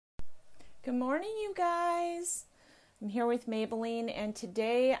Good morning, you guys. I'm here with Maybelline, and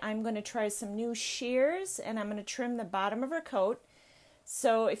today I'm going to try some new shears, and I'm going to trim the bottom of her coat.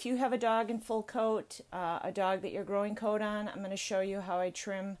 So if you have a dog in full coat, a dog that you're growing coat on, I'm going to show you how I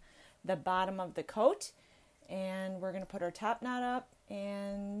trim the bottom of the coat. And we're going to put our top knot up,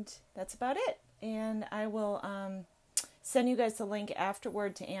 and that's about it. And I will send you guys the link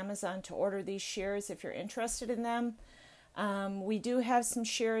afterward to Amazon to order these shears if you're interested in them. We do have some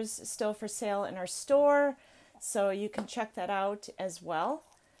shears still for sale in our store, so you can check that out as well.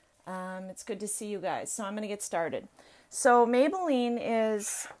 It's good to see you guys. So I'm going to get started. So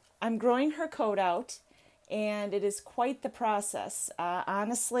Maybelline I'm growing her coat out, and it is quite the process.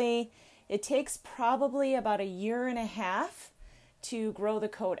 Honestly, it takes probably about a year and a half to grow the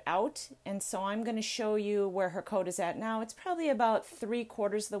coat out, and so I'm going to show you where her coat is at now. It's probably about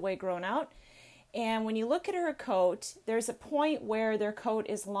 3/4 of the way grown out. And when you look at her coat, there's a point where their coat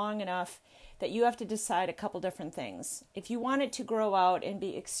is long enough that you have to decide a couple different things. If you want it to grow out and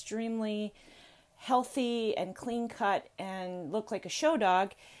be extremely healthy and clean cut and look like a show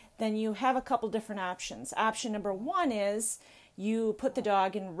dog, then you have a couple different options. Option number one is you put the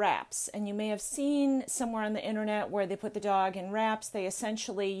dog in wraps. And you may have seen somewhere on the internet where they put the dog in wraps. They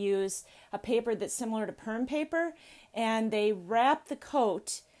essentially use a paper that's similar to perm paper, and they wrap the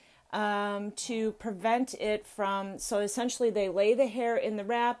coat to prevent it from, so essentially they lay the hair in the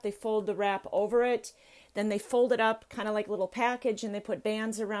wrap, they fold the wrap over it, then they fold it up kind of like a little package, and they put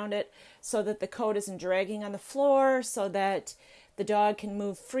bands around it so that the coat isn't dragging on the floor, so that the dog can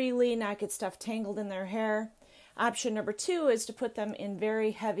move freely, not get stuff tangled in their hair. Option number two is to put them in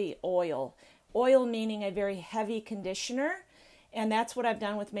very heavy oil. Oil meaning a very heavy conditioner. And that's what I've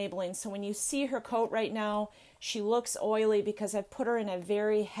done with Maybelline. So when you see her coat right now, she looks oily because I've put her in a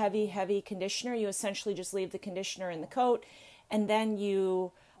very heavy conditioner. You essentially just leave the conditioner in the coat, and then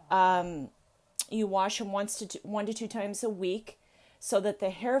you wash them 1 to 2 times a week so that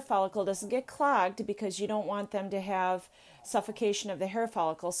the hair follicle doesn't get clogged, because you don't want them to have suffocation of the hair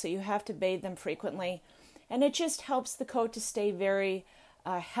follicle. So you have to bathe them frequently. And it just helps the coat to stay very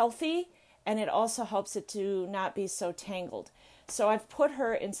healthy, and it also helps it to not be so tangled. So I've put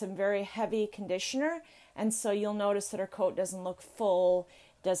her in some very heavy conditioner, and so you'll notice that her coat doesn't look full,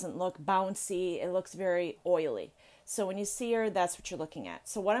 doesn't look bouncy, it looks very oily. So when you see her, that's what you're looking at.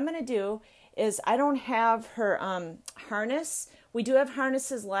 So what I'm going to do is, I don't have her harness. We do have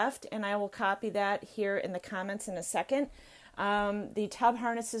harnesses left, and I will copy that here in the comments in a second. The tub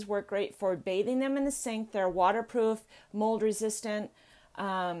harnesses work great for bathing them in the sink. They're waterproof, mold resistant.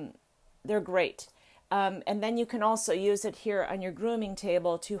 They're great. And then you can also use it here on your grooming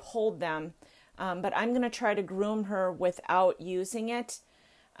table to hold them. But I'm going to try to groom her without using it,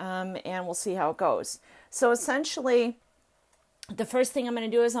 and we'll see how it goes. So essentially, the first thing I'm going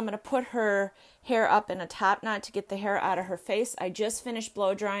to do is I'm going to put her hair up in a top knot to get the hair out of her face. I just finished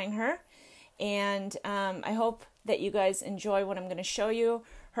blow drying her, and I hope that you guys enjoy what I'm going to show you.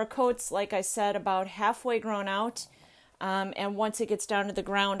 Her coat's, like I said, about halfway grown out, and once it gets down to the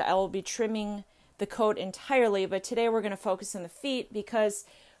ground, I will be trimming the coat entirely. But today we're going to focus on the feet, because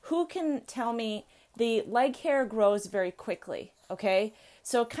who can tell me, the leg hair grows very quickly, okay?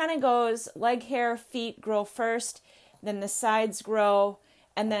 So it kind of goes leg hair, feet grow first, then the sides grow,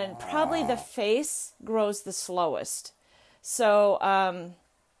 and then probably the face grows the slowest. So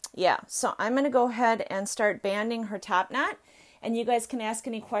yeah, so I'm going to go ahead and start banding her top knot, and you guys can ask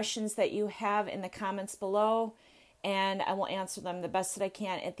any questions that you have in the comments below, and I will answer them the best that I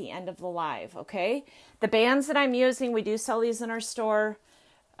can at the end of the live, okay? The bands that I'm using, we do sell these in our store.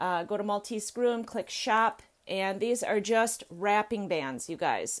 Go to Maltese Groom, click shop, and these are just wrapping bands, you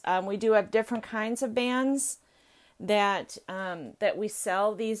guys. We do have different kinds of bands that we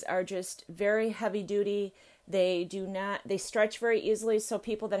sell. These are just very heavy duty. They stretch very easily, so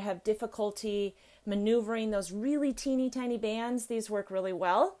people that have difficulty maneuvering those really teeny tiny bands, these work really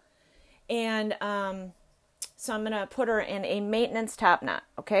well. And so I'm going to put her in a maintenance top knot,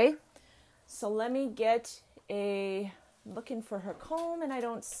 okay? So let me get looking for her comb, and I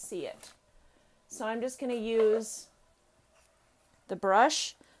don't see it. So I'm just going to use the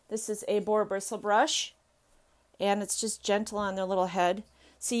brush. This is a boar bristle brush, and it's just gentle on their little head.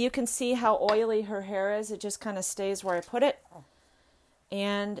 So you can see how oily her hair is. It just kind of stays where I put it.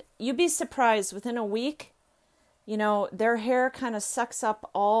 And you'd be surprised, within a week, you know, their hair kind of sucks up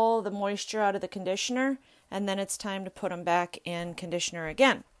all the moisture out of the conditioner, and then it's time to put them back in conditioner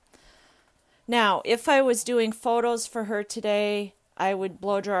again. Now, if I was doing photos for her today, I would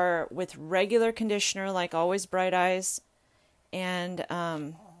blow dry her with regular conditioner, like always, Bright Eyes, and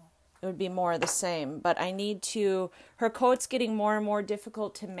it would be more of the same. But I need to, her coat's getting more and more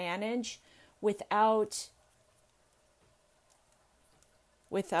difficult to manage without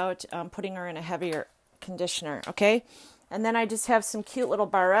putting her in a heavier conditioner, okay? And then I just have some cute little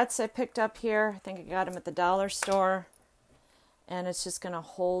barrettes I picked up here. I think I got them at the dollar store. And it's just going to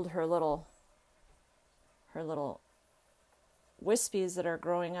hold her little wispies that are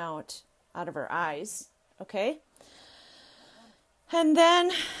growing out of her eyes, okay? And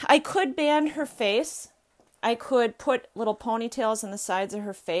then I could band her face. I could put little ponytails on the sides of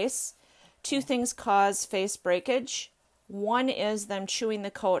her face. Two things cause face breakage. One is them chewing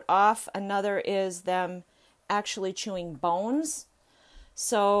the coat off. Another is them actually chewing bones.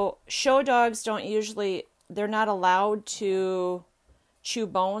 So show dogs they're not allowed to chew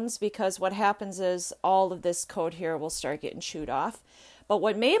bones, because what happens is all of this coat here will start getting chewed off. But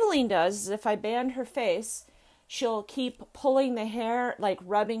what Maybelline does is if I band her face, she'll keep pulling the hair, like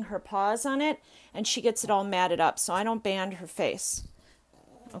rubbing her paws on it, and she gets it all matted up. So I don't band her face.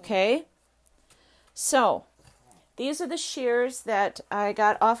 Okay? So these are the shears that I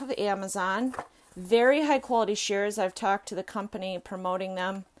got off of Amazon. Very high quality shears. I've talked to the company promoting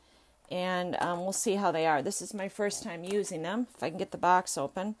them, and we'll see how they are. This is my first time using them. If I can get the box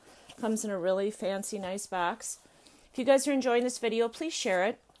open. Comes in a really fancy, nice box. If you guys are enjoying this video, please share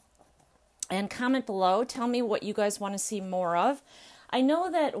it and comment below. Tell me what you guys want to see more of. I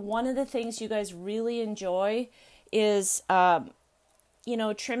know that one of the things you guys really enjoy is,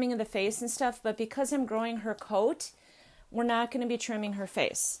 trimming of the face and stuff, but because I'm growing her coat, we're not going to be trimming her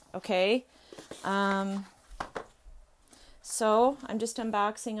face, okay? So I'm just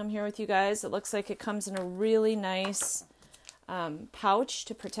unboxing them here with you guys. It looks like it comes in a really nice pouch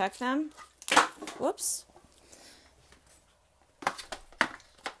to protect them. Whoops.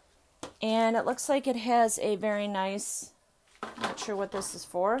 And it looks like it has a very nice, I'm not sure what this is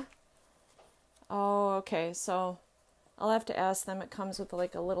for. Oh, okay, so I'll have to ask them. It comes with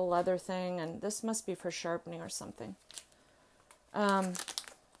like a little leather thing, and this must be for sharpening or something.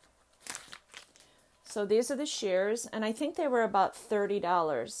 So these are the shears, and I think they were about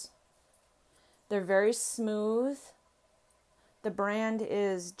 $30. They're very smooth. The brand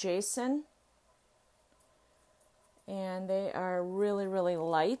is Jason, and they are really, really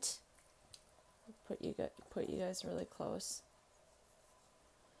light. Put you guys really close.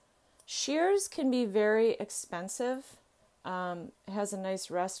 Shears can be very expensive. It has a nice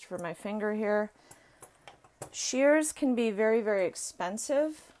rest for my finger here. Shears can be very, very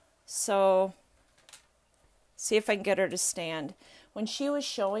expensive. So see if I can get her to stand. When she was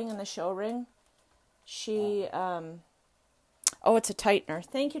showing in the show ring, she, oh, it's a tightener.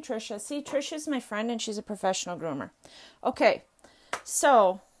 Thank you, Trisha. See, Trisha's my friend, and she's a professional groomer. Okay,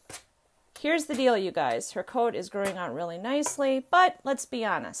 so here's the deal, you guys. Her coat is growing out really nicely, but let's be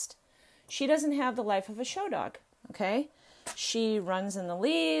honest. She doesn't have the life of a show dog, okay? She runs in the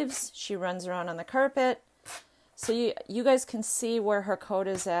leaves. She runs around on the carpet. So you guys can see where her coat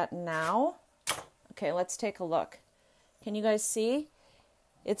is at now. Okay, let's take a look. Can you guys see?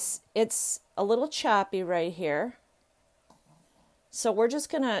 It's a little choppy right here. So we're just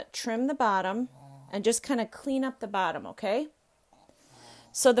going to trim the bottom and just kind of clean up the bottom, okay?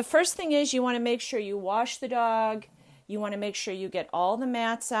 So the first thing is you want to make sure you wash the dog. You want to make sure you get all the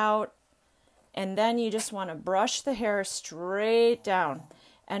mats out. And then you just want to brush the hair straight down.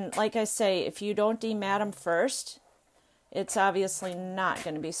 And like I say, if you don't demat them first, it's obviously not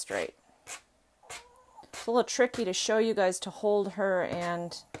going to be straight. It's a little tricky to show you guys to hold her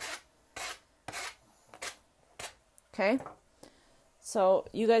and... Okay? So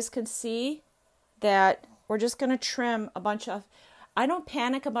you guys can see that we're just going to trim a bunch of... I don't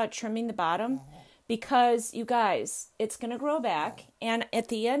panic about trimming the bottom because, you guys, it's going to grow back. And at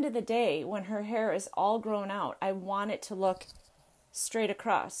the end of the day, when her hair is all grown out, I want it to look straight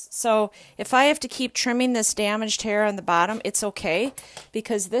across. So if I have to keep trimming this damaged hair on the bottom, it's okay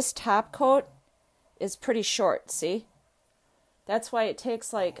because this top coat is pretty short, see? That's why it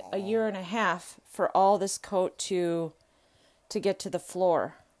takes like a year and a half for all this coat to get to the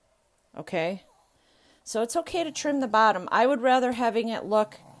floor, okay? So it's okay to trim the bottom. I would rather having it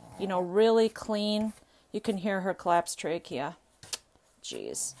look, really clean. You can hear her collapsed trachea.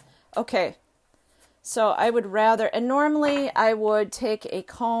 Jeez. Okay. So I would rather, and normally I would take a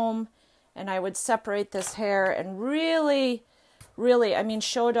comb and I would separate this hair and really, I mean,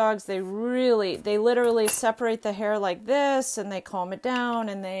 show dogs, they literally separate the hair like this and they comb it down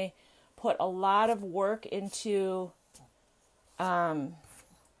and they put a lot of work into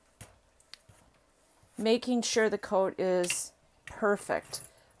making sure the coat is perfect.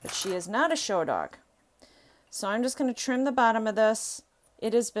 But she is not a show dog. So I'm just going to trim the bottom of this.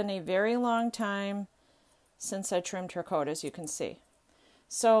 It has been a very long time since I trimmed her coat, as you can see.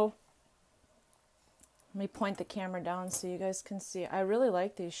 So let me point the camera down so you guys can see. I really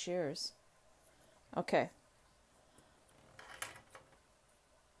like these shears. Okay.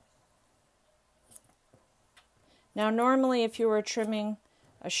 Now normally if you were trimming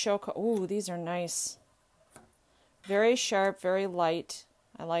a show coat, ooh, these are nice. Very sharp, very light.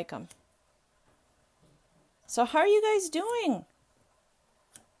 I like them. So how are you guys doing?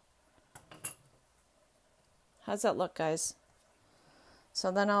 How's that look, guys?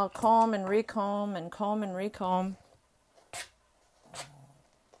 So then I'll comb and recomb and comb and recomb.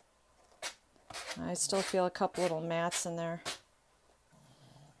 I still feel a couple little mats in there.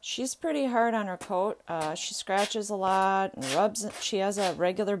 She's pretty hard on her coat. She scratches a lot and rubs it. She has a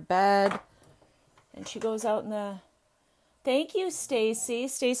regular bed. And she goes out in the... Thank you, Stacy.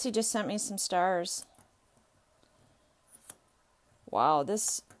 Stacy just sent me some stars. Wow,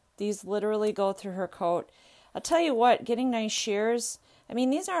 these literally go through her coat. I'll tell you what, getting nice shears, I mean,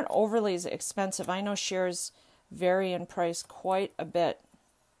 these aren't overly expensive. I know shears vary in price quite a bit.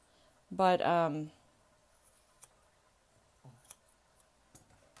 But, I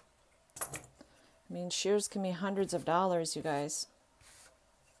mean, shears can be hundreds of dollars, you guys.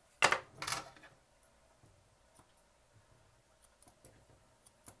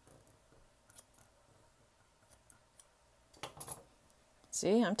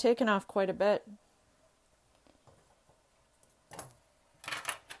 See, I'm taking off quite a bit.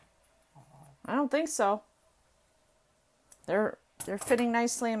 I don't think so. They're fitting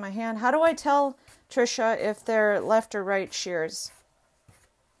nicely in my hand. How do I tell, Trisha, if they're left or right shears?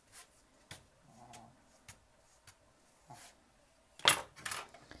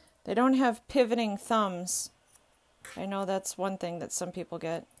 They don't have pivoting thumbs. I know that's one thing that some people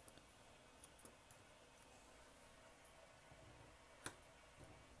get.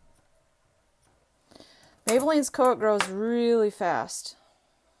 Maybelline's coat grows really fast.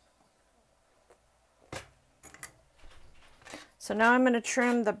 So now I'm going to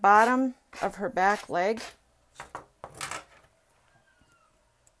trim the bottom of her back leg.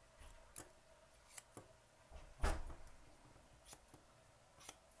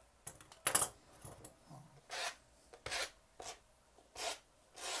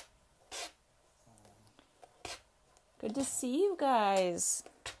 Good to see you guys.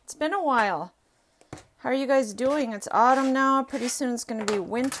 It's been a while. How are you guys doing? It's autumn now. Pretty soon it's going to be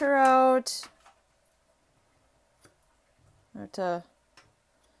winter out. It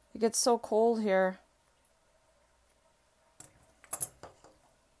gets so cold here.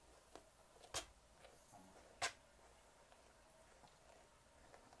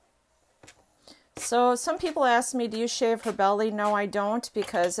 So some people ask me, do you shave her belly? No, I don't,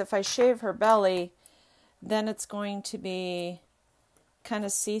 because if I shave her belly, then it's going to be kind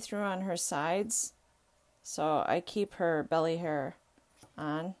of see-through on her sides. So I keep her belly hair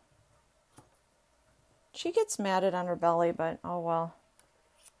on. She gets matted on her belly, but oh well.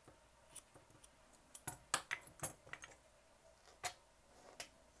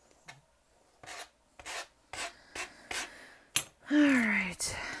 All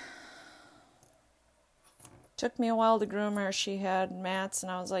right. Took me a while to groom her. She had mats,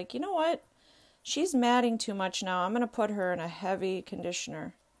 and I was like, you know what? She's matting too much now. I'm going to put her in a heavy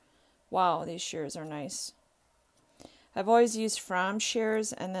conditioner. Wow, these shears are nice. I've always used Fromm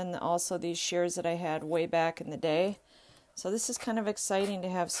shears, and then also these shears that I had way back in the day. So this is kind of exciting to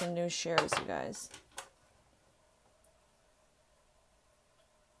have some new shears, you guys.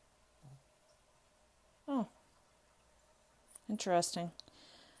 Oh, interesting.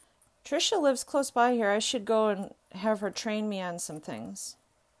 Trisha lives close by here. I should go and have her train me on some things.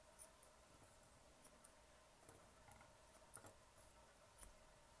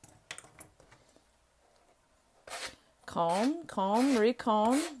 Comb, comb,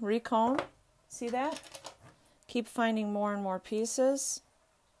 recomb, recomb. See that? Keep finding more and more pieces.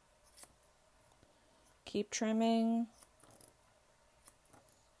 Keep trimming.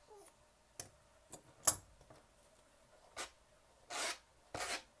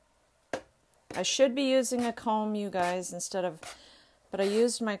 I should be using a comb, you guys, instead of... But I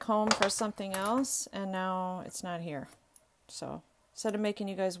used my comb for something else, and now it's not here. So, instead of making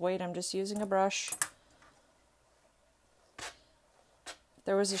you guys wait, I'm just using a brush. If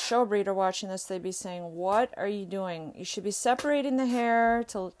there was a show breeder watching this, they'd be saying, what are you doing? You should be separating the hair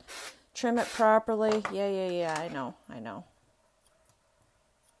to trim it properly. Yeah, I know.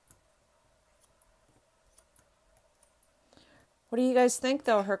 What do you guys think,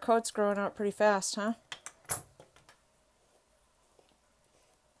 though? Her coat's growing out pretty fast, huh?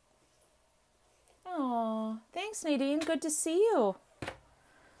 Aw, thanks, Nadine. Good to see you.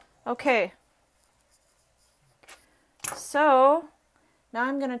 Okay, so now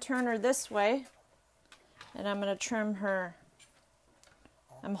I'm going to turn her this way, and I'm going to trim her.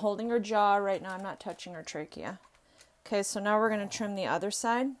 I'm holding her jaw right now. I'm not touching her trachea. Okay, so now we're going to trim the other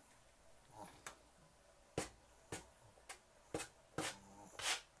side.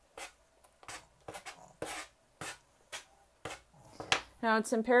 Now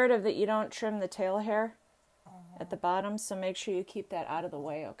it's imperative that you don't trim the tail hair at the bottom, so make sure you keep that out of the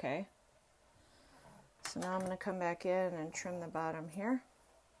way, okay? So now I'm going to come back in and trim the bottom here.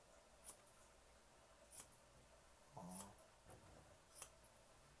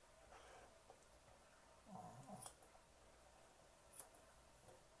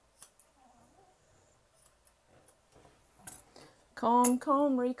 Comb,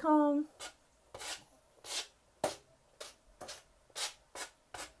 comb, recomb.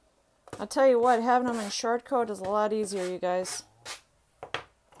 I'll tell you what, having them in short coat is a lot easier, you guys.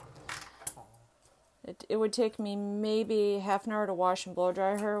 It would take me maybe half an hour to wash and blow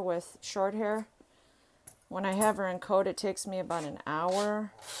dry her with short hair. When I have her in coat, it takes me about an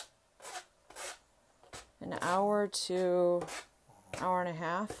hour to hour and a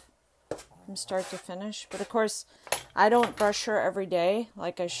half from start to finish. But of course, I don't brush her every day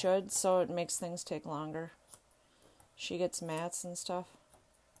like I should, so it makes things take longer. She gets mats and stuff.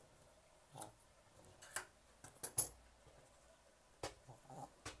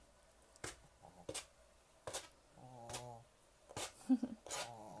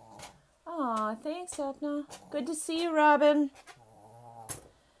 Aw, thanks, Edna. Good to see you, Robin.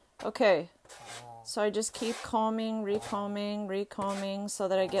 Okay, so I just keep combing, recombing, recombing so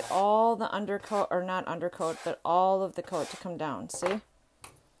that I get all the undercoat, or not undercoat, but all of the coat to come down, see?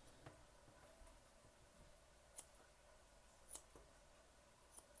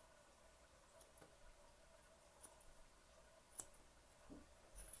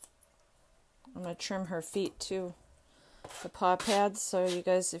 I'm going to trim her feet too, the paw pads, so you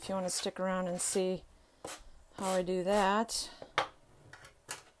guys, if you want to stick around and see how I do that.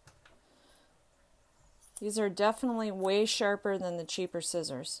 These are definitely way sharper than the cheaper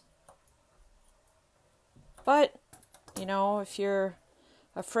scissors. But, you know, if you're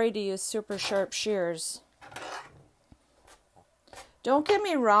afraid to use super sharp shears, don't get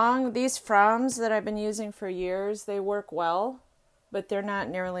me wrong, these Froms that I've been using for years, they work well, but they're not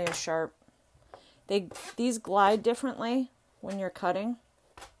nearly as sharp. These glide differently when you're cutting.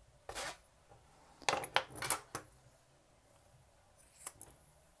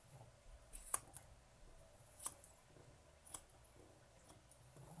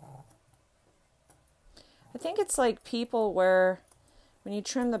 I think it's like people where when you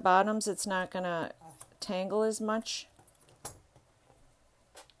trim the bottoms, it's not going to tangle as much.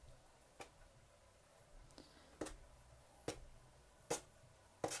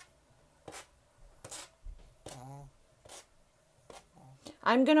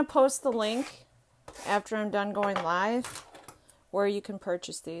 I'm going to post the link after I'm done going live where you can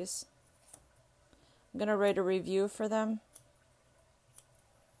purchase these. I'm going to write a review for them.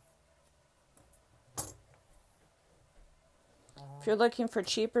 If you're looking for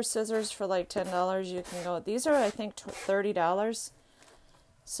cheaper scissors for like $10, you can go. These are, I think, $30.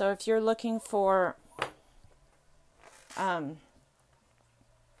 So if you're looking for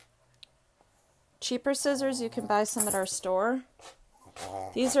cheaper scissors, you can buy some at our store.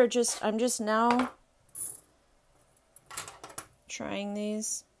 These are just, I'm just now trying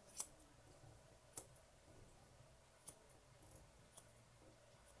these.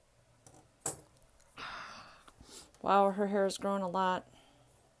 Wow, her hair has grown a lot.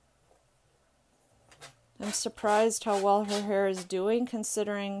 I'm surprised how well her hair is doing,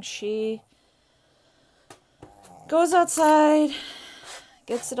 considering she goes outside,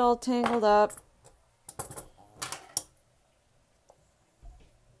 gets it all tangled up.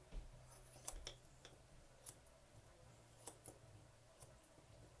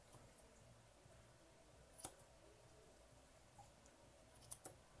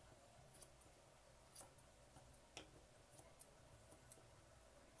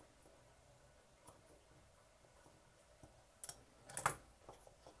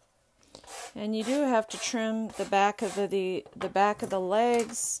 And you do have to trim the back of the back of the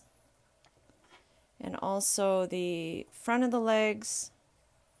legs and also the front of the legs.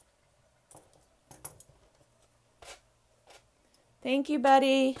 Thank you,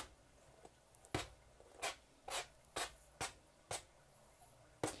 buddy.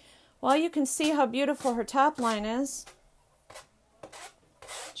 Well, you can see how beautiful her top line is.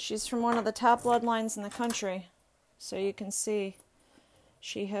 She's from one of the top bloodlines in the country, so you can see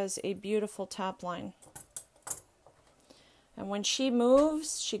she has a beautiful top line. And when she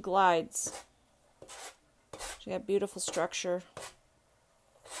moves, she glides. She got beautiful structure.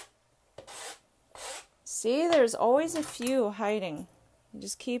 See, there's always a few hiding. You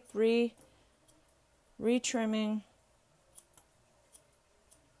just keep re-trimming.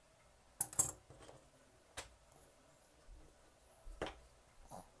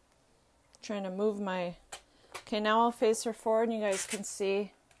 Trying to move my... Okay, now I'll face her forward and you guys can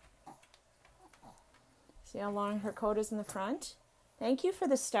see. See how long her coat is in the front? Thank you for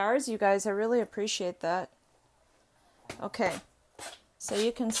the stars, you guys. I really appreciate that. Okay, so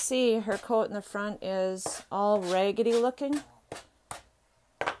you can see her coat in the front is all raggedy looking.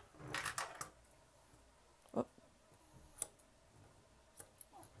 Whoop.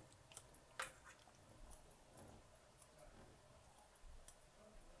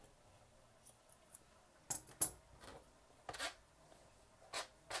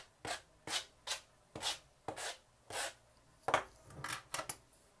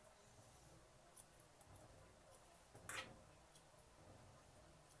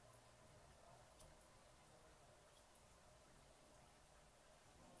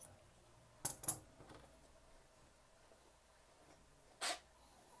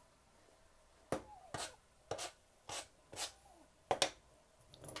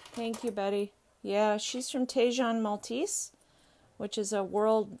 Thank you, Betty. Yeah, she's from Maltese, which is a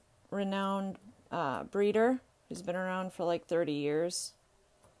world-renowned breeder who's been around for like 30 years.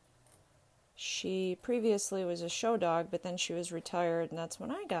 She previously was a show dog, but then she was retired, and that's when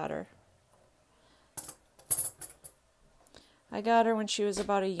I got her. I got her when she was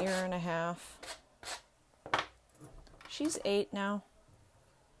about 1.5 years. She's 8 now.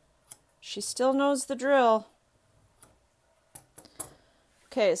 She still knows the drill.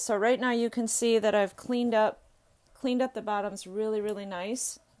 Okay, so right now you can see that I've cleaned up the bottoms really, really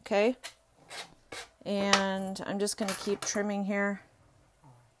nice, okay? And I'm just going to keep trimming here.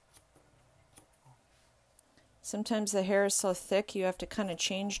 Sometimes the hair is so thick you have to kind of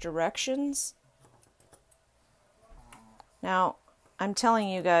change directions. Now, I'm telling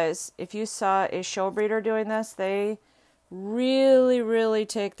you guys, if you saw a show breeder doing this, they really, really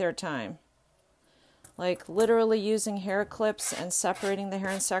take their time. Like literally using hair clips and separating the hair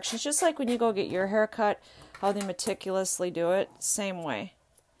in sections, just like when you go get your hair cut, how they meticulously do it, same way.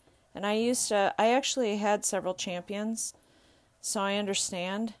 And I actually had several champions, so I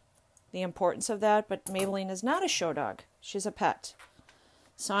understand the importance of that, but Maybelline is not a show dog. She's a pet.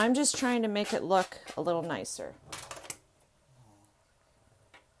 So I'm just trying to make it look a little nicer.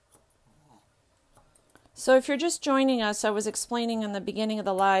 So if you're just joining us, I was explaining in the beginning of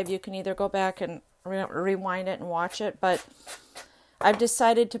the live, you can either go back and rewind it and watch it, but I've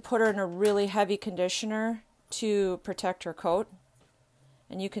decided to put her in a really heavy conditioner to protect her coat.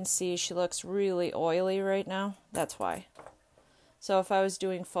 And you can see she looks really oily right now. That's why. So if I was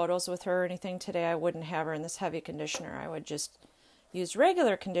doing photos with her or anything today, I wouldn't have her in this heavy conditioner. I would just use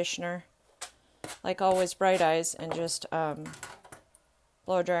regular conditioner, like always Bright Eyes, and just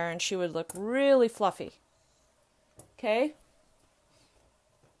blow dryer, and she would look really fluffy. Okay?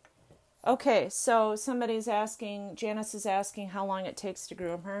 Okay, so somebody's asking, Janice is asking how long it takes to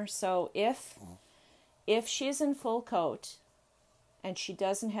groom her. So if she's in full coat and she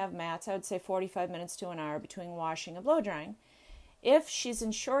doesn't have mats, I would say 45 minutes to an hour between washing and blow drying. If she's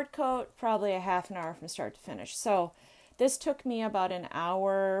in short coat, probably a half an hour from start to finish. So this took me about an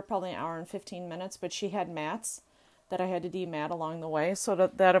hour, probably an hour and 15 minutes, but she had mats that I had to demat along the way, so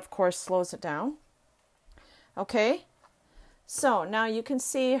that of course slows it down. Okay? So now you can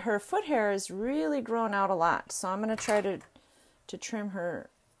see her foot hair is really grown out a lot. So I'm going to try to trim her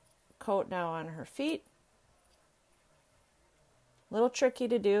coat now on her feet. A little tricky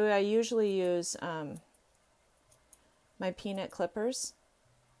to do. I usually use my peanut clippers.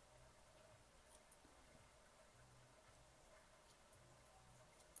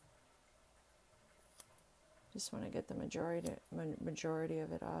 Just want to get the majority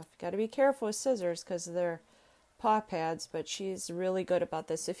of it off. Got to be careful with scissors because they're paw pads, but she's really good about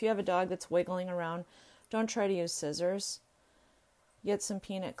this. If you have a dog that's wiggling around, don't try to use scissors. Get some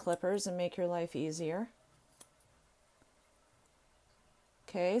peanut clippers and make your life easier.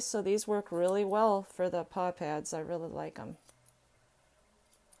 Okay, so these work really well for the paw pads. I really like them.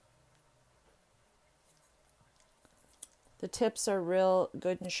 The tips are real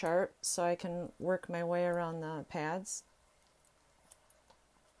good and sharp, so I can work my way around the pads.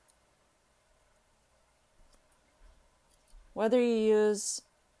 Whether you use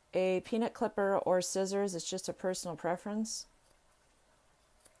a peanut clipper or scissors, it's just a personal preference.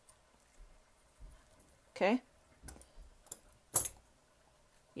 Okay?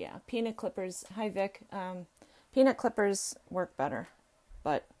 Yeah, peanut clippers. Hi, Vic. Peanut clippers work better,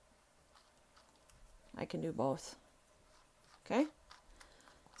 but I can do both. Okay?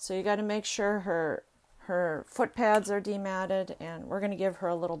 So you got to make sure her foot pads are dematted, and we're going to give her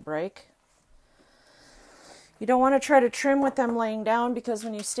a little break. You don't want to try to trim with them laying down, because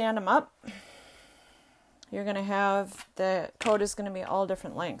when you stand them up, you're going to have, the coat is going to be all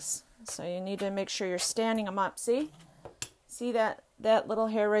different lengths. So you need to make sure you're standing them up. See that little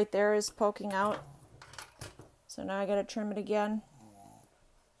hair right there is poking out? So now I got to trim it again.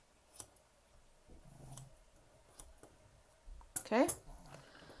 Okay.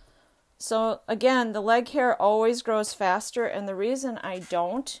 So again, the leg hair always grows faster, and the reason I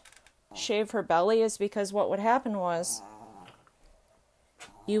don't shave her belly is because what would happen was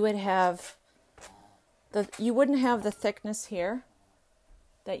you wouldn't have the thickness here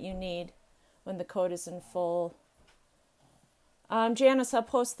that you need when the coat is in full. Janice, I'll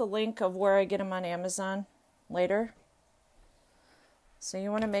post the link of where I get them on Amazon later. So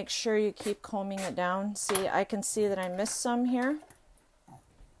you want to make sure you keep combing it down. See, I can see that I missed some here.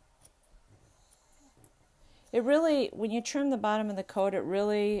 It really, when you trim the bottom of the coat, it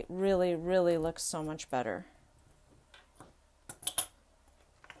really, really, really looks so much better.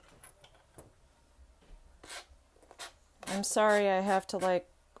 I'm sorry I have to like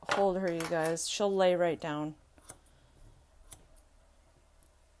hold her, you guys. She'll lay right down.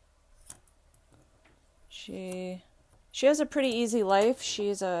 She has a pretty easy life.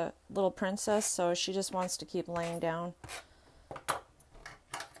 She's a little princess, so she just wants to keep laying down.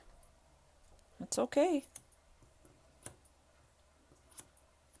 It's okay.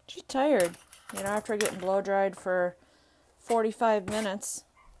 She's tired, you know, after getting blow dried for 45 minutes.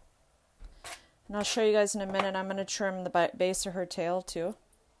 And I'll show you guys in a minute. I'm going to trim the base of her tail too.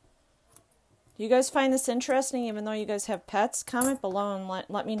 Do you guys find this interesting, even though you guys have pets? Comment below and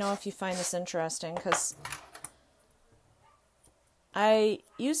let me know if you find this interesting, because I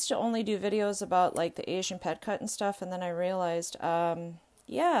used to only do videos about like the Asian pet cut and stuff, and then I realized,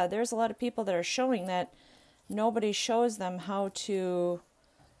 yeah, there's a lot of people that are showing that nobody shows them how to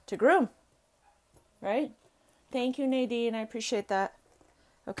groom, right? Thank you, Nadine. I appreciate that.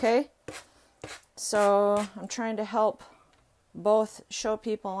 Okay, so I'm trying to help both show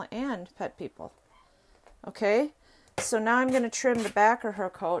people and pet people. Okay, so now I'm going to trim the back of her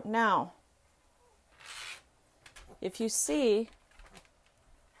coat. Now, if you see,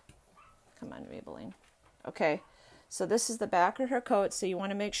 come on, Maybelline. Okay, so this is the back of her coat, so you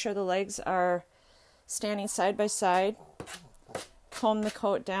want to make sure the legs are standing side by side. Comb the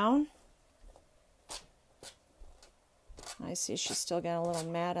coat down. I see she's still got a little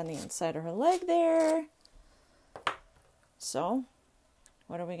mat on the inside of her leg there. So,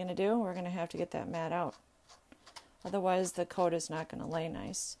 what are we going to do? We're going to have to get that mat out. Otherwise, the coat is not going to lay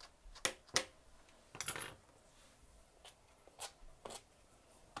nice.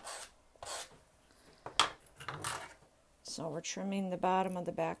 So we're trimming the bottom of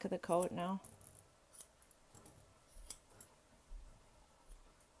the back of the coat now.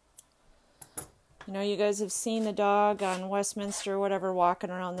 You know, you guys have seen the dog on Westminster or whatever walking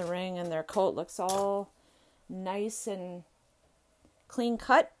around the ring, and their coat looks all nice and clean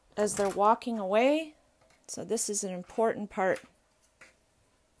cut as they're walking away. So this is an important part.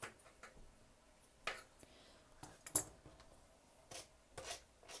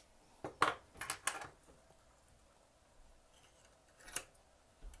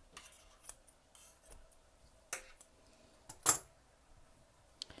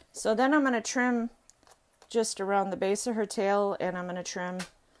 So then I'm going to trim just around the base of her tail, and I'm going to trim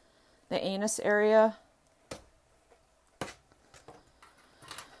the anus area.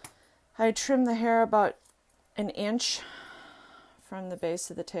 I trim the hair about an inch from the base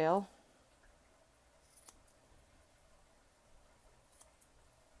of the tail.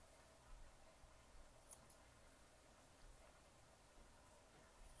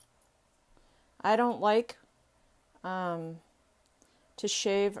 I don't like to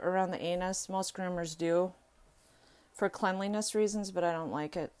shave around the anus. Most groomers do for cleanliness reasons, but I don't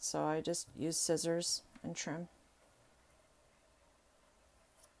like it, so I just use scissors and trim.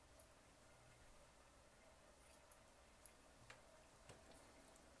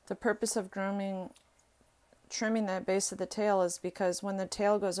 The purpose of trimming that base of the tail is because when the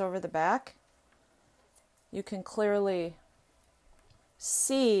tail goes over the back, you can clearly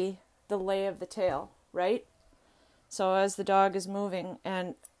see the lay of the tail, right? So as the dog is moving,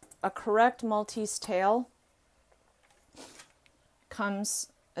 and a correct Maltese tail comes,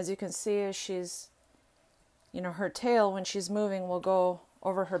 as you can see, as she's, you know, her tail when she's moving will go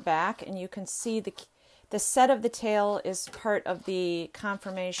over her back, and you can see the set of the tail is part of the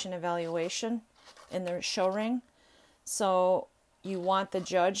conformation evaluation. in the show ring. So you want the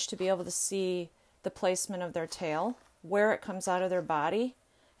judge to be able to see the placement of their tail, where it comes out of their body,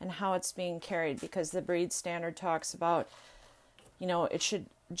 and how it's being carried, because the breed standard talks about, you know, it should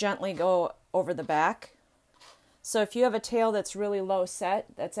gently go over the back. So if you have a tail that's really low set,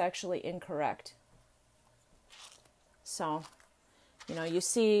 that's actually incorrect. So, you know, you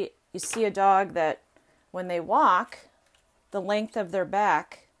see a dog that when they walk, the length of their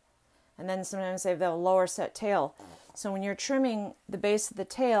back, and then sometimes they have a lower set tail. So when you're trimming the base of the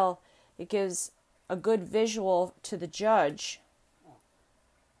tail, it gives a good visual to the judge,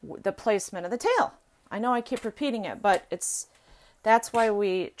 the placement of the tail. I know I keep repeating it, but that's why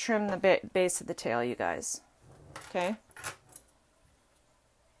we trim the base of the tail, you guys. Okay?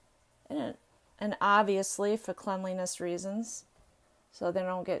 And obviously for cleanliness reasons, so they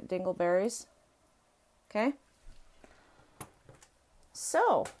don't get dingleberries. Okay?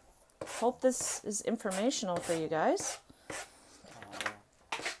 So, hope this is informational for you guys.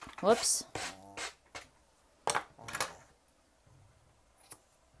 Whoops.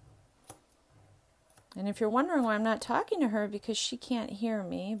 And if you're wondering why I'm not talking to her, because she can't hear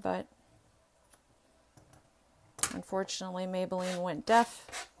me, but unfortunately Maybelline went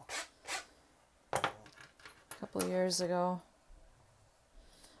deaf a couple of years ago.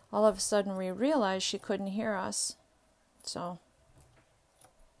 All of a sudden we realized she couldn't hear us. So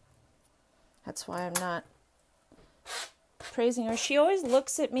that's why I'm not praising her. She always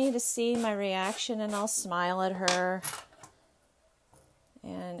looks at me to see my reaction, and I'll smile at her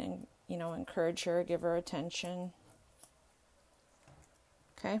and you know, encourage her, give her attention.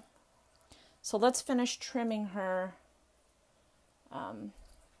 Okay, so let's finish trimming her. I'm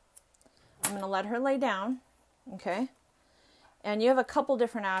going to let her lay down, okay? And you have a couple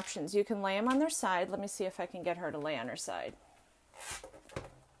different options. You can lay them on their side. Let me see if I can get her to lay on her side.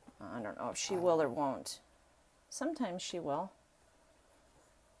 I don't know if she will or won't. Sometimes she will.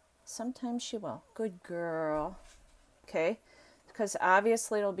 Sometimes she will. Good girl. Okay, because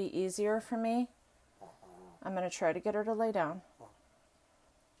obviously it'll be easier for me. I'm going to try to get her to lay down.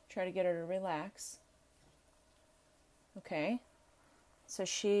 Try to get her to relax. Okay, so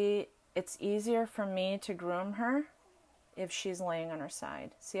it's easier for me to groom her if she's laying on her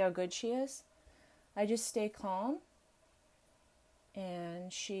side. See how good she is? I just stay calm,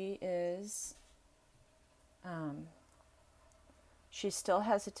 and she is, she's still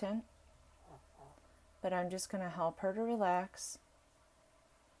hesitant, but I'm just going to help her to relax.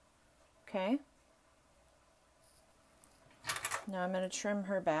 Okay? Now I'm going to trim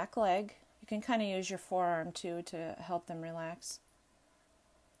her back leg. You can kind of use your forearm too to help them relax.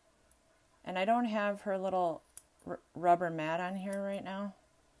 And I don't have her little rubber mat on here right now.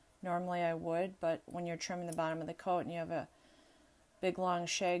 Normally I would, but when you're trimming the bottom of the coat and you have a big long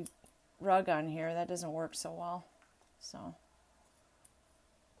shag rug on here, that doesn't work so well. So,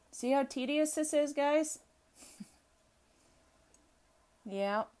 see how tedious this is, guys?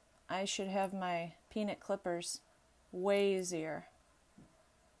 Yeah, I should have my peanut clippers way easier.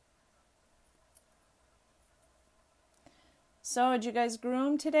 So, did you guys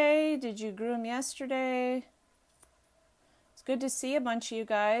groom today? Did you groom yesterday? It's good to see a bunch of you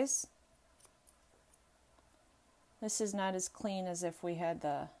guys. This is not as clean as if we had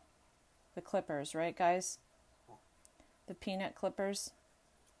the clippers, right, guys? The peanut clippers.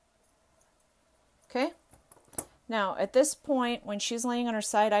 Okay? Now, at this point, when she's laying on her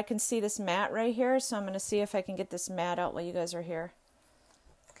side, I can see this mat right here, so I'm going to see if I can get this mat out while you guys are here.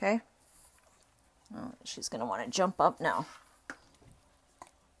 Okay? Oh, she's going to want to jump up now.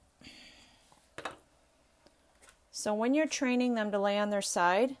 So when you're training them to lay on their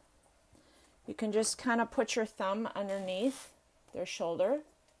side, you can just kind of put your thumb underneath their shoulder.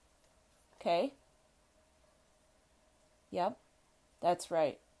 Okay? Yep, that's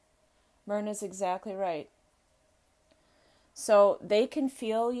right. Myrna's exactly right. So they can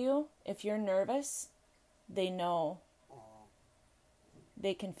feel you. If you're nervous, they know.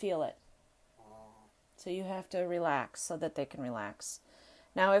 They can feel it. So you have to relax so that they can relax.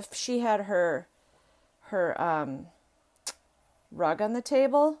 Now, if she had her rug on the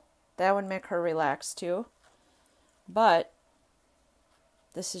table, that would make her relax too. But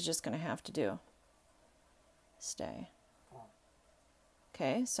this is just going to have to do. Stay.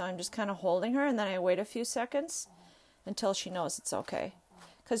 Okay, so I'm just kind of holding her, and then I wait a few seconds until she knows it's okay.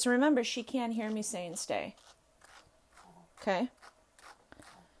 Because remember, she can't hear me saying stay. Okay?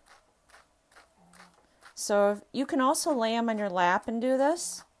 So you can also lay them on your lap and do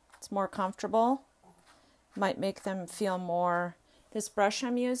this. It's more comfortable. Might make them feel more. This brush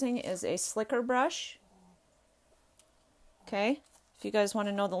I'm using is a slicker brush. Okay? If you guys want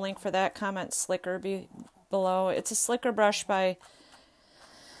to know the link for that, comment Slicker below. It's a slicker brush by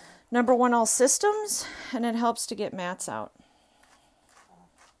Number One All Systems, and it helps to get mats out.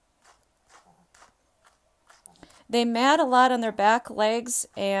 They mat a lot on their back legs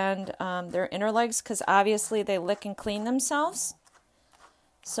and their inner legs because obviously they lick and clean themselves.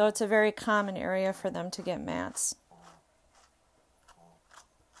 So it's a very common area for them to get mats.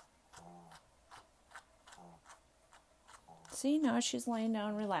 See, now she's laying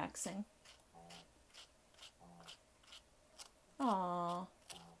down relaxing. Aww.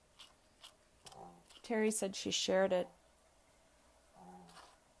 Terry said she shared it.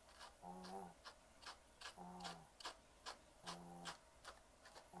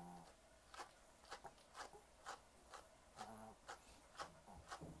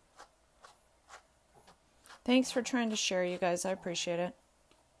 Thanks for trying to share, you guys. I appreciate it.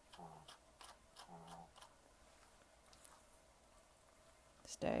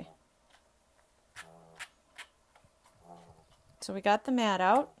 Stay. So we got the mat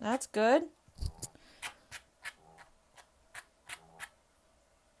out. That's good.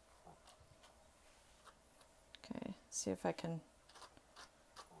 Okay, see if I can.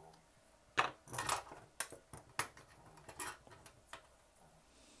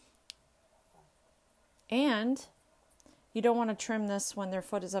 And you don't want to trim this when their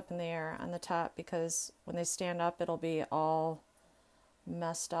foot is up in the air on the top because when they stand up, it'll be all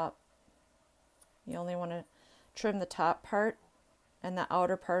messed up. You only want to trim the top part and the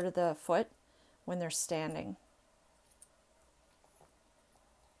outer part of the foot when they're standing.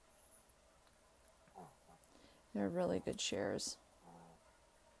 They're really good shears.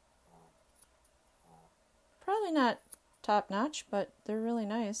 Probably not top notch, but they're really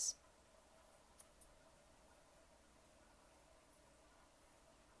nice.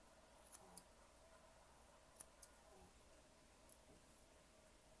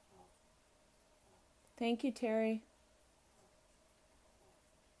 Thank you, Terry.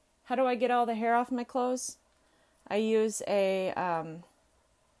 How do I get all the hair off my clothes? I use a,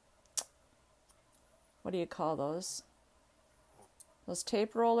 what do you call those? Those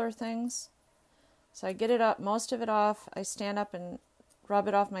tape roller things. So I get it up, most of it off. I stand up and rub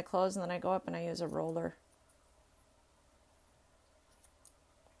it off my clothes, and then I go up and I use a roller.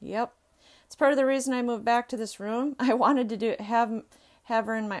 Yep. It's part of the reason I moved back to this room. I wanted to have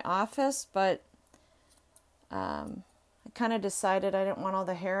her in my office, but I kind of decided I didn't want all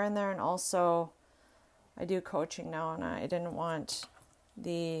the hair in there, and also I do coaching now, and I didn't want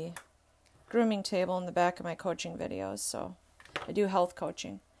the grooming table in the back of my coaching videos, so I do health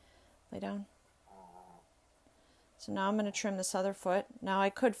coaching. Lay down. So now I'm going to trim this other foot. Now I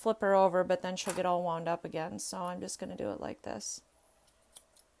could flip her over, but then she'll get all wound up again, so I'm just going to do it like this.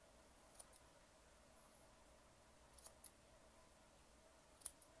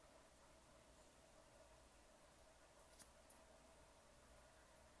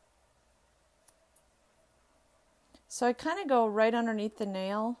 So I kind of go right underneath the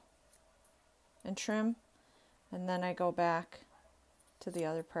nail and trim, and then I go back to the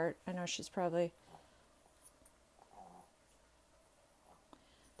other part. I know she's probably...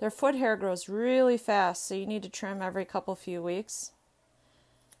 Their foot hair grows really fast, so you need to trim every few weeks.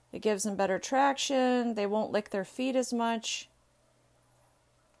 It gives them better traction. They won't lick their feet as much.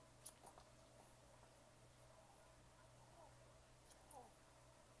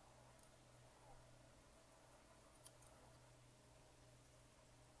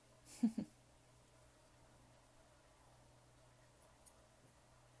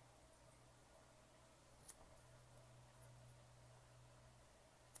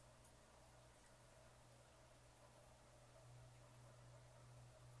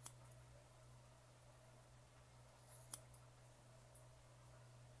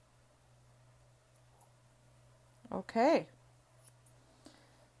 Okay,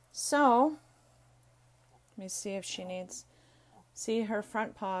 so let me see if she needs, see her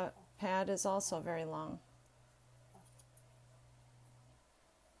front paw pad is also very long.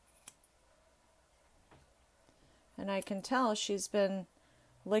 And I can tell she's been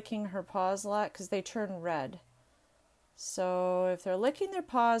licking her paws a lot because they turn red. So if they're licking their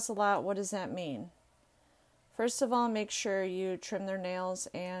paws a lot, what does that mean? First of all, make sure you trim their nails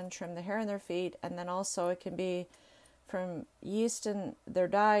and trim the hair in their feet, and then also it can be from yeast in their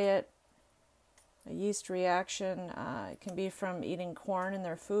diet, a yeast reaction. It can be from eating corn in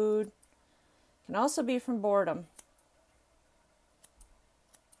their food. It can also be from boredom.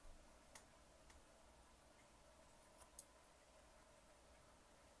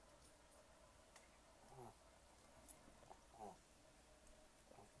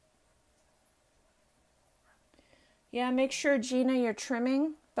 Yeah, make sure, Gina, you're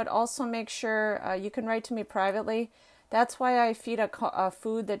trimming, but also make sure you can write to me privately. That's why I feed a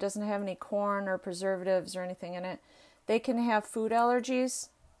food that doesn't have any corn or preservatives or anything in it. They can have food allergies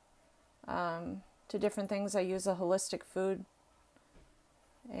to different things. I use a holistic food.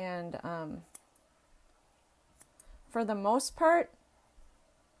 And for the most part,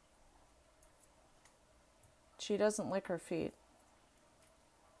 she doesn't lick her feet.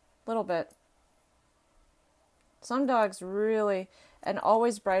 Little bit. Some dogs really, and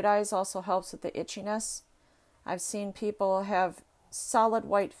Always Bright Eyes also helps with the itchiness. I've seen people have solid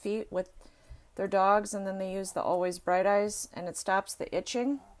white feet with their dogs, and then they use the Always Bright Eyes, and it stops the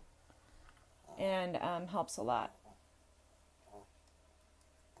itching and helps a lot.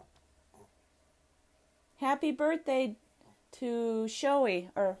 Happy birthday to Showy,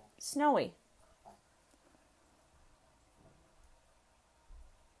 or Snowy.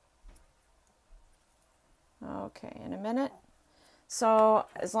 Okay, in a minute. So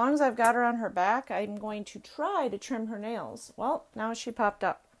as long as I've got her on her back, I'm going to try to trim her nails. Well, now she popped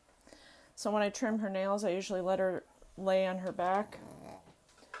up. So when I trim her nails, I usually let her lay on her back.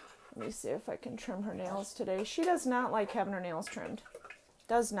 Let me see if I can trim her nails today. She does not like having her nails trimmed.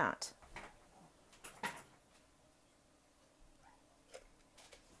 Does not.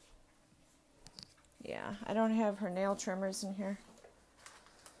 Yeah, I don't have her nail trimmers in here.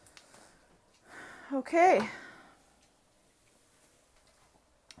 Okay.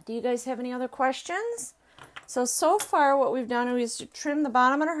 Do you guys have any other questions? So far what we've done is to trim the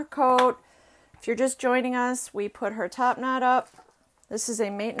bottom of her coat. If you're just joining us, we put her top knot up. This is a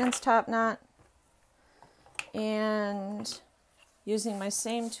maintenance top knot. And using my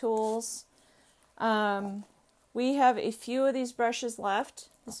same tools. We have a few of these brushes left.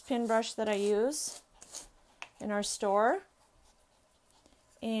 This pin brush that I use in our store.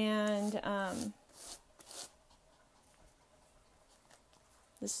 And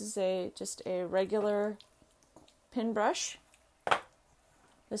this is just a regular pin brush.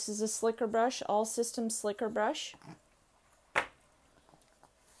 This is a slicker brush, all system slicker brush.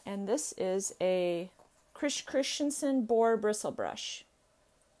 And this is a Christensen boar bristle brush.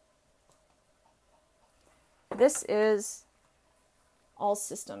 This is all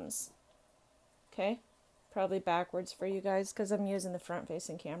systems. Okay? Probably backwards for you guys because I'm using the front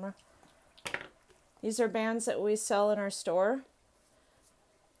facing camera. These are bands that we sell in our store.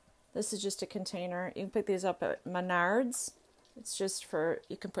 This is just a container. You can pick these up at Menards. It's just for,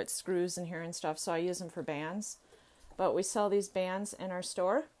 you can put screws in here and stuff, so I use them for bands. But we sell these bands in our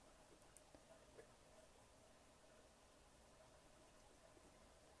store.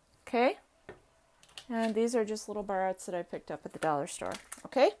 Okay. And these are just little barrettes that I picked up at the dollar store.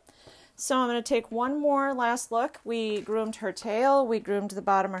 Okay. So I'm going to take one more last look. We groomed her tail. We groomed the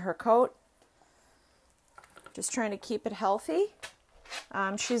bottom of her coat. Just trying to keep it healthy.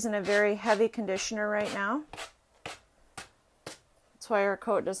 She's in a very heavy conditioner right now. That's why her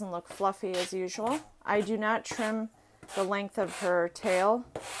coat doesn't look fluffy as usual. I do not trim the length of her tail,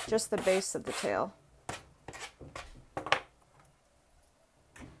 just the base of the tail.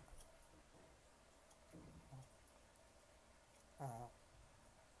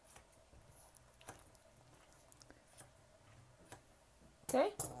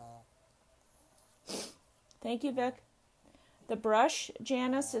 Okay. Thank you, Vic. The brush,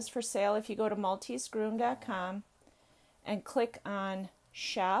 Janice, is for sale if you go to MalteseGroom.com and click on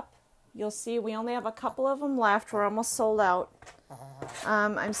Shop. You'll see we only have a couple of them left. We're almost sold out.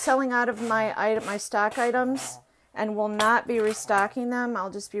 I'm selling out of my stock items and will not be restocking them. I'll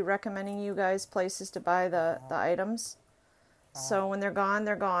just be recommending you guys places to buy the items. So when they're gone,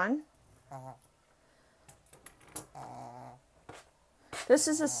 they're gone. This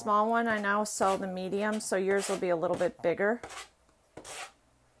is a small one. I now sell the medium, so yours will be a little bit bigger.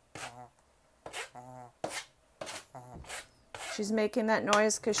 She's making that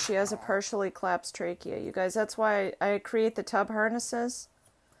noise because she has a partially collapsed trachea. You guys, that's why I create the tub harnesses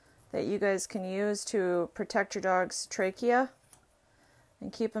that you guys can use to protect your dog's trachea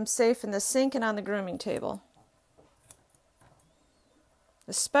and keep them safe in the sink and on the grooming table.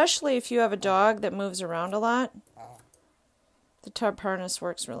 Especially if you have a dog that moves around a lot. The tub harness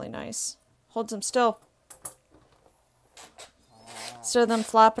works really nice. Holds them still. Instead of them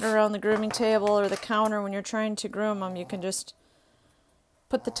flopping around the grooming table or the counter when you're trying to groom them, you can just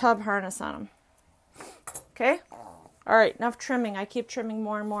put the tub harness on them. Okay? Alright, enough trimming. I keep trimming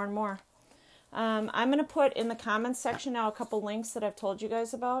more and more and more. I'm going to put in the comments section now a couple links that I've told you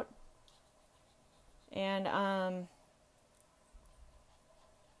guys about. And,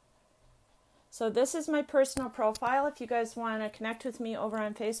 so this is my personal profile. If you guys want to connect with me over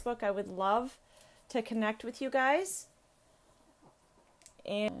on Facebook, I would love to connect with you guys.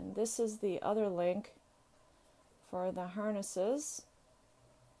 And this is the other link for the harnesses.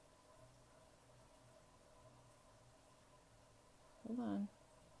 Hold on.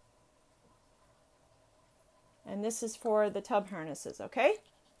 And this is for the tub harnesses, okay?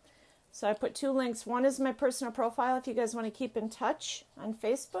 So I put 2 links. One is my personal profile if you guys want to keep in touch on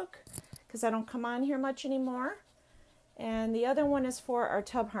Facebook, because I don't come on here much anymore. And the other one is for our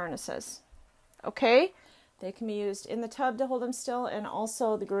tub harnesses, okay? They can be used in the tub to hold them still, and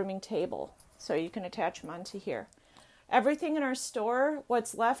also the grooming table. So you can attach them onto here. Everything in our store,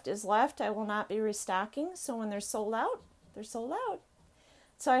 what's left is left. I will not be restocking. So when they're sold out, they're sold out.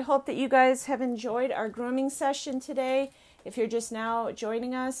 So I hope that you guys have enjoyed our grooming session today. If you're just now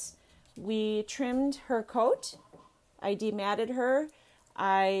joining us, we trimmed her coat. I dematted her.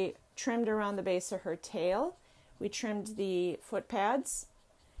 I trimmed around the base of her tail. We trimmed the foot pads.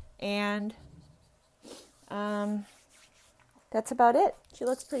 And that's about it. She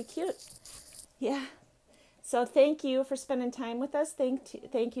looks pretty cute. Yeah. So thank you for spending time with us.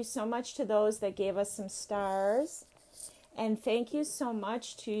 Thank you so much to those that gave us some stars. And thank you so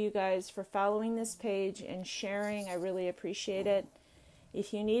much to you guys for following this page and sharing. I really appreciate it.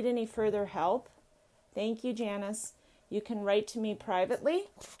 If you need any further help, thank you, Janice. You can write to me privately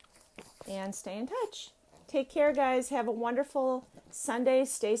and stay in touch. Take care, guys. Have a wonderful Sunday.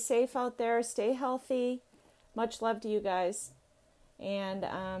 Stay safe out there. Stay healthy. Much love to you guys. And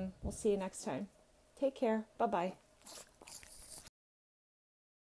we'll see you next time. Take care. Bye-bye.